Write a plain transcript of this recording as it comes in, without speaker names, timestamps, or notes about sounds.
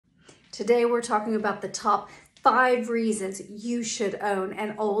Today we're talking about the top 5 reasons you should own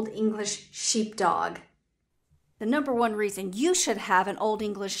an Old English Sheepdog. The number 1 reason you should have an Old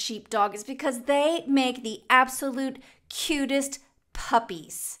English Sheepdog is because they make the absolute cutest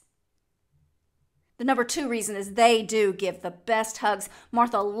puppies. The number 2 reason is they do give the best hugs.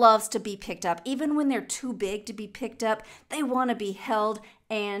 Martha loves to be picked up. Even when they're too big to be picked up, they want to be held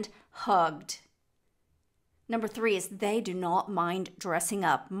and hugged. Number 3 is they do not mind dressing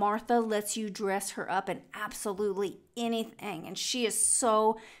up. Martha lets you dress her up in absolutely anything, and she is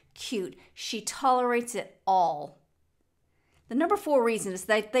so cute. She tolerates it all. The number 4 reason is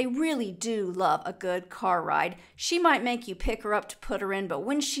that they really do love a good car ride. She might make you pick her up to put her in, but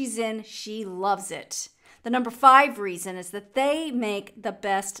when she's in, she loves it. The number 5 reason is that they make the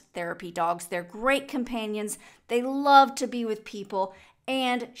best therapy dogs. They're great companions. They love to be with people,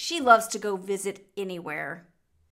 and she loves to go visit anywhere.